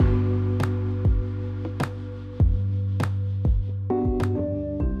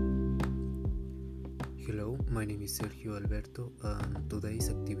is Sergio Alberto, and today's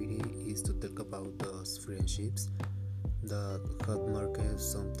activity is to talk about those friendships that have marked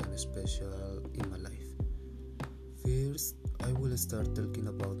something special in my life. First, I will start talking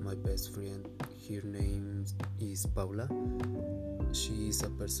about my best friend. Her name is Paula. She is a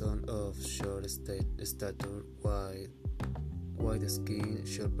person of short stature, white skin,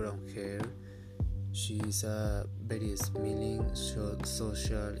 short brown hair. She is a very smiling,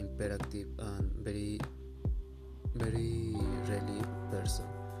 social, imperative, and very relieved person.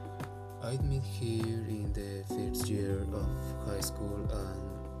 I met her in the first year of high school,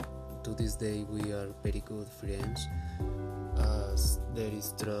 and to this day we are very good friends, as there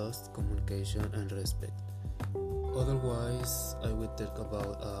is trust, communication, and respect. Otherwise, I will talk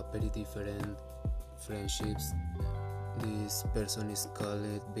about very different friendships. This person is called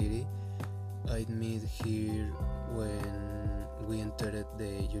Billy. I met her when we entered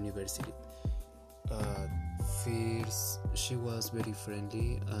the university. At first, she was very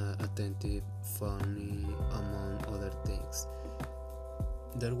friendly, attentive, funny, among other things.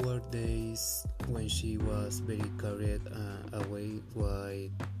 There were days when she was very carried away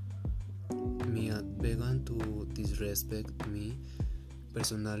with me and began to disrespect me.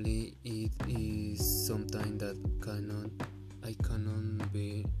 Personally, it is something that I cannot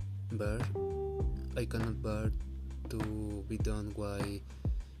bear. I cannot bear to be done by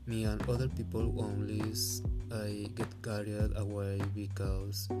me and other people unless I get carried away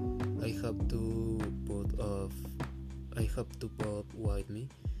because I have to put with me.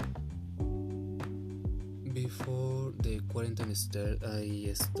 Before the quarantine started,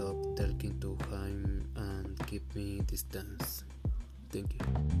 I stopped talking to him and keep me distance. Thank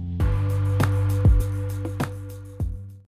you.